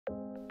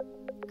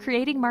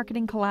Creating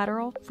marketing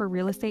collateral for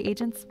real estate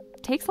agents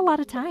takes a lot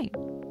of time,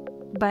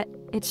 but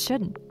it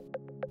shouldn't.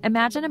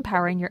 Imagine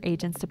empowering your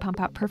agents to pump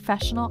out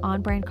professional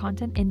on-brand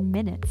content in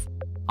minutes,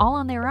 all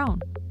on their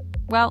own.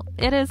 Well,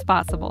 it is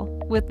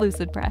possible with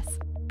Lucidpress.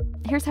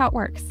 Here's how it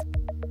works.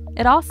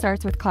 It all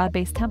starts with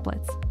cloud-based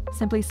templates.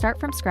 Simply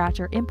start from scratch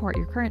or import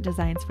your current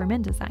designs from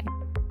InDesign.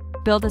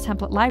 Build a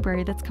template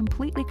library that's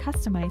completely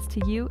customized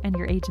to you and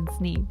your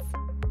agent's needs.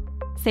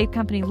 Save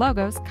company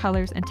logos,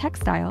 colors, and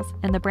text styles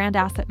in the Brand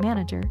Asset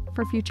Manager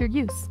for future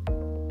use.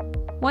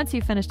 Once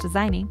you've finished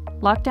designing,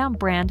 lock down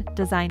brand,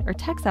 design, or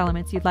text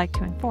elements you'd like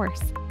to enforce.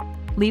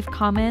 Leave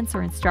comments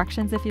or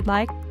instructions if you'd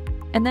like,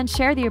 and then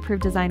share the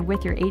approved design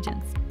with your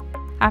agents.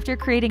 After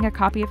creating a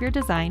copy of your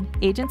design,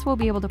 agents will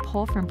be able to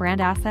pull from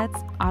brand assets,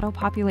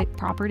 auto-populate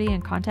property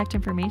and contact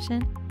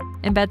information,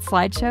 embed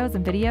slideshows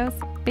and videos,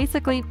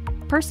 basically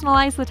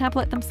personalize the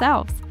template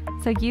themselves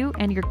so you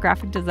and your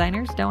graphic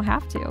designers don't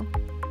have to.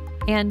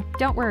 And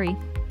don't worry,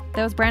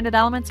 those branded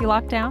elements you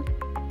lock down,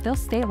 they'll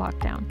stay locked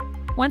down.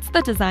 Once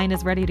the design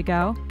is ready to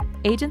go,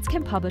 agents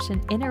can publish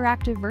an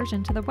interactive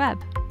version to the web,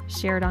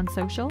 share it on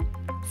social,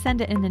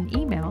 send it in an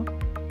email,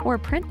 or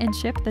print and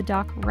ship the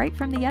doc right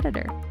from the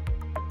editor.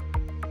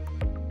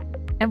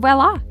 And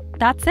voila,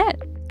 that's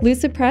it.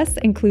 Lucidpress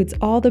includes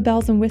all the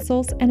bells and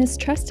whistles and is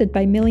trusted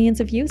by millions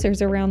of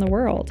users around the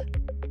world.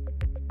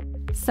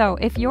 So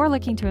if you're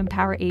looking to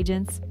empower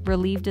agents,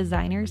 relieve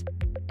designers,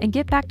 and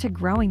get back to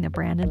growing the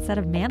brand instead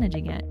of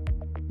managing it,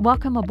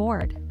 welcome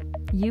aboard.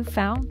 You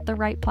found the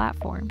right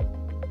platform.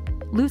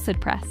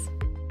 Lucidpress.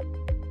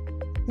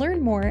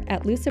 Learn more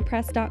at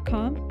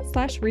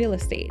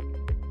lucidpress.com/realestate.